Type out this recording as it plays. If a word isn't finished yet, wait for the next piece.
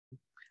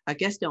I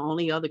guess the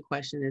only other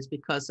question is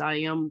because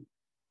I'm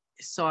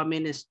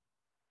in this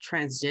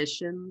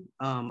transition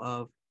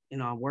of,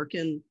 I'm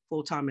working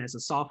full time as a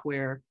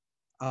software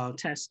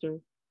tester.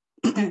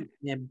 Okay.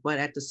 Yeah, but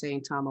at the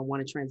same time, I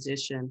want to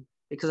transition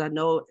because I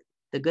know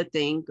the good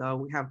thing,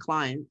 we have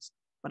clients,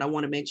 but I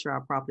want to make sure I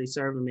properly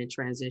serve them in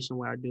transition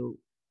where I do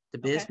the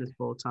Okay. business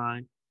full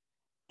time.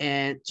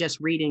 And just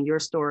reading your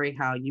story,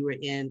 how you were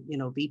in,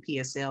 VP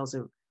of sales,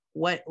 and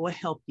what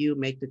helped you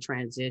make the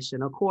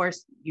transition. Of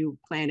course, you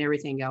plan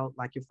everything out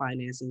like your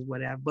finances,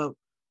 whatever. But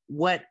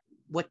what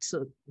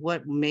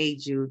what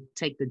made you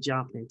take the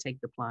jump and take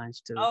the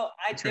plunge to Oh,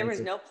 there was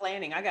transition? no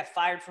planning. I got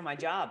fired from my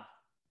job.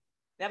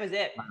 That was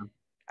it. Wow.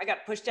 I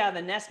got pushed out of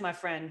the nest, my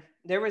friend.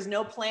 There was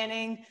no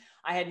planning.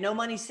 I had no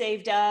money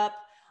saved up.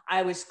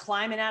 I was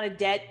climbing out of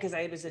debt because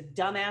I was a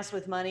dumbass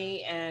with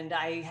money and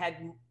I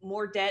had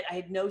more debt. I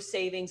had no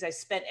savings. I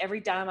spent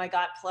every dime I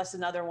got plus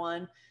another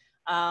one.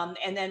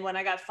 And then when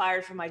I got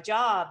fired from my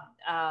job,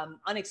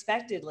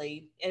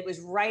 unexpectedly, it was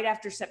right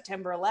after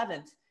September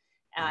 11th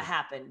Wow.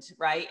 happened.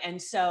 Right. And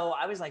so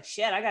I was like,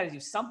 shit, I got to do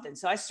something.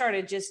 So I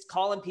started just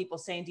calling people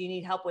saying, do you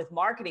need help with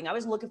marketing? I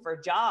was looking for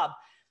a job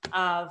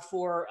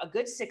for a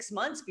good 6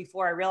 months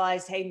before I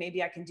realized, hey,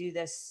 maybe I can do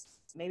this.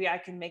 Maybe I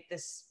can make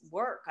this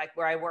work, like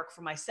where I work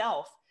for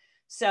myself.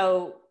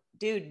 So,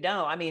 dude,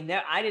 no, I mean,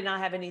 I did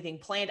not have anything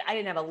planned. I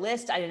didn't have a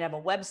list. I didn't have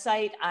a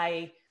website.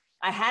 I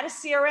had a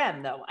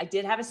CRM though. I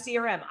did have a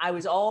CRM. I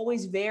was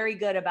always very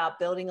good about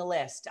building a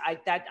list.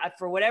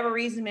 For whatever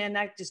reason, man,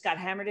 that just got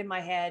hammered in my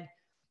head.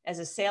 As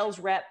a sales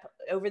rep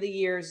over the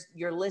years,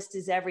 your list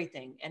is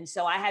everything. And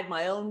so I had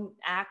my own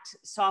Act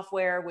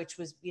software, which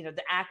was,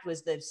 the Act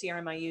was the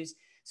CRM I used.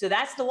 So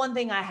that's the one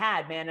thing I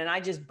had, man. And I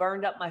just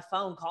burned up my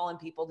phone calling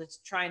people to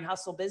try and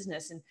hustle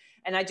business.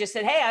 And I just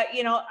said,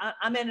 hey,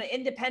 I'm an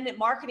independent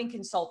marketing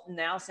consultant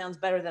now. Sounds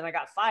better than I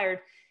got fired.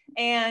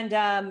 And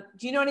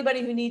do you know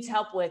anybody who needs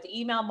help with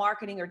email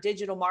marketing or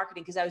digital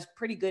marketing? Because I was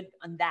pretty good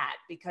on that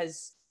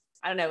because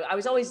I don't know. I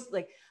was always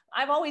like,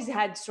 I've always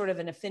had sort of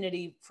an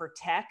affinity for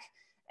tech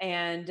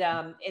and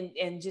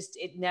just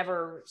it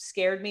never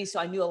scared me. So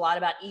I knew a lot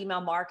about email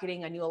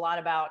marketing. I knew a lot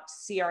about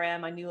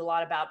CRM. I knew a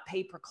lot about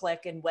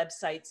pay-per-click and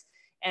websites.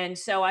 And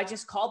so I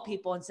just called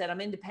people and said,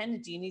 I'm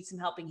independent. Do you need some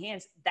helping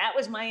hands? That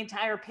was my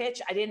entire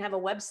pitch. I didn't have a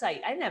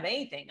website. I didn't have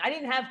anything. I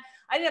didn't have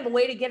a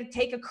way to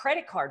take a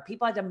credit card.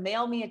 People had to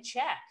mail me a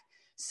check.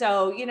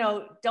 So,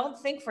 don't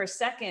think for a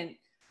second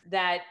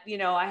that,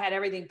 I had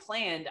everything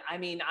planned. I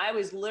mean, I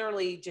was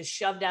literally just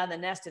shoved out of the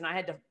nest and I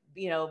had to,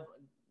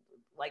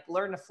 like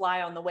learn to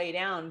fly on the way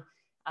down.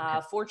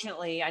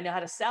 Fortunately, I know how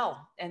to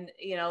sell. And,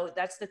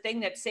 that's the thing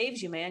that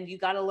saves you, man. You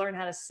got to learn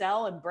how to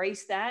sell,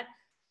 embrace that,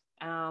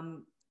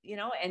 and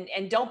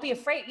don't be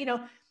afraid.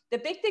 The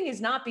big thing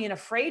is not being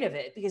afraid of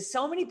it because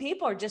so many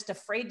people are just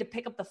afraid to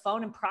pick up the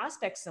phone and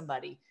prospect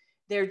somebody.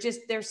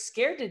 They're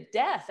scared to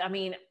death. Yeah,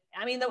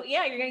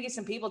 you're going to get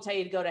some people tell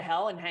you to go to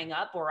hell and hang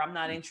up or I'm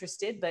not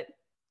interested, but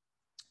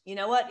you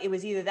know what? It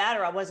was either that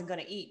or I wasn't going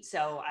to eat.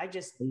 So I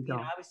just, There you go.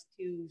 I was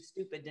too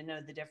stupid to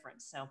know the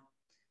difference. So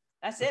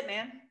that's it,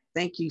 man.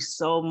 Thank you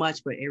so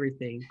much for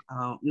everything,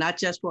 not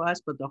just for us,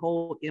 but the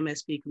whole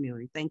MSP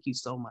community. Thank you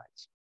so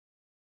much.